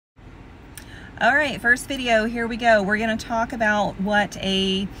All right, first video, here we go. We're going to talk about what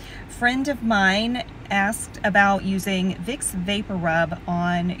a friend of mine asked about using Vicks Vapor Rub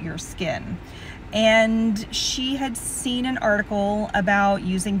on your skin. And she had seen an article about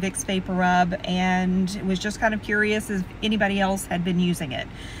using Vicks Vapor Rub and was just kind of curious if anybody else had been using it.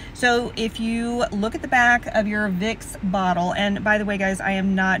 So if you look at the back of your Vicks bottle, and by the way guys, I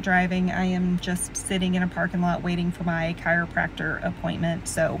am not driving, I am just sitting in a parking lot waiting for my chiropractor appointment,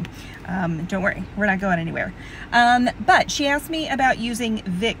 so don't worry, we're not going anywhere. But she asked me about using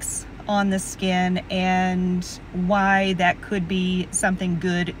Vicks on the skin and why that could be something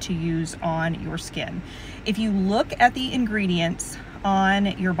good to use on your skin. If you look at the ingredients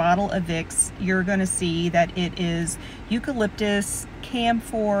on your bottle of Vicks, you're going to see that it is eucalyptus,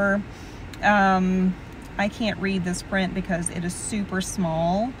 camphor, I can't read this print because it is super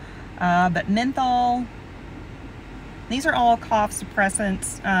small, but menthol. These are all cough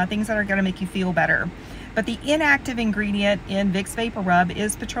suppressants, things that are going to make you feel better. But the inactive ingredient in Vicks Vapor Rub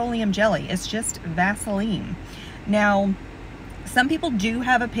is petroleum jelly. It's just Vaseline. Now, some people do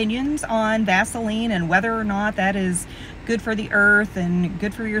have opinions on Vaseline and whether or not that is good for the earth and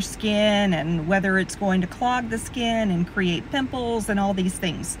good for your skin, and whether it's going to clog the skin and create pimples and all these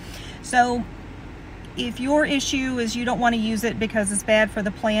things. So if your issue is you don't want to use it because it's bad for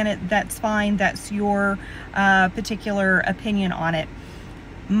the planet, that's fine. That's your particular opinion on it.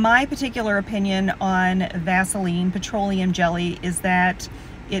 My particular opinion on Vaseline petroleum jelly is that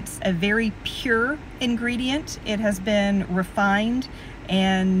it's a very pure ingredient. It has been refined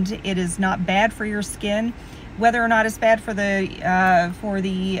and it is not bad for your skin. Whether or not it's bad for the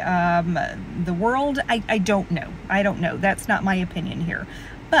world, I don't know. I don't know. That's not my opinion here.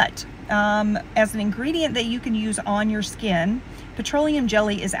 But as an ingredient that you can use on your skin, petroleum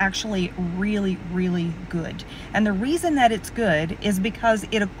jelly is actually really, really good. And the reason that it's good is because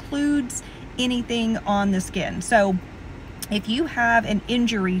it occludes anything on the skin. So if you have an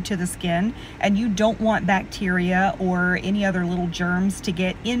injury to the skin and you don't want bacteria or any other little germs to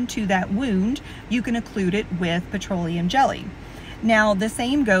get into that wound, you can occlude it with petroleum jelly. Now, the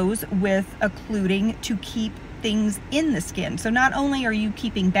same goes with occluding to keep things in the skin. So not only are you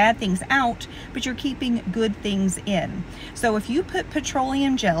keeping bad things out, but you're keeping good things in. So if you put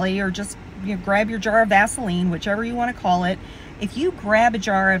petroleum jelly, or just grab your jar of Vaseline, whichever you want to call it, if you grab a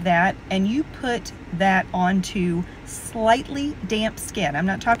jar of that and you put that onto slightly damp skin, I'm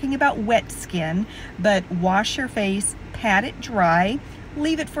not talking about wet skin, but wash your face, pat it dry,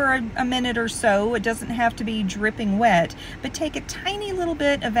 leave it for a minute or so. It doesn't have to be dripping wet, but take a tiny little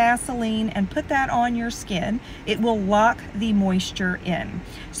bit of Vaseline and put that on your skin. It will lock the moisture in.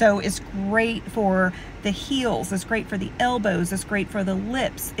 So it's great for the heels, it's great for the elbows, it's great for the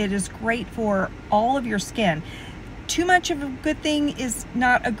lips, it is great for all of your skin. Too much of a good thing is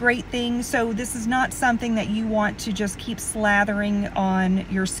not a great thing, so this is not something that you want to just keep slathering on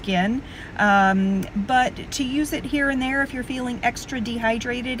your skin. But to use it here and there if you're feeling extra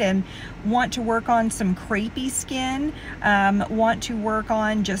dehydrated and want to work on some crepey skin, want to work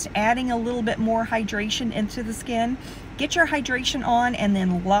on just adding a little bit more hydration into the skin, get your hydration on and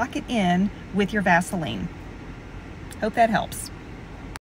then lock it in with your Vaseline. Hope that helps.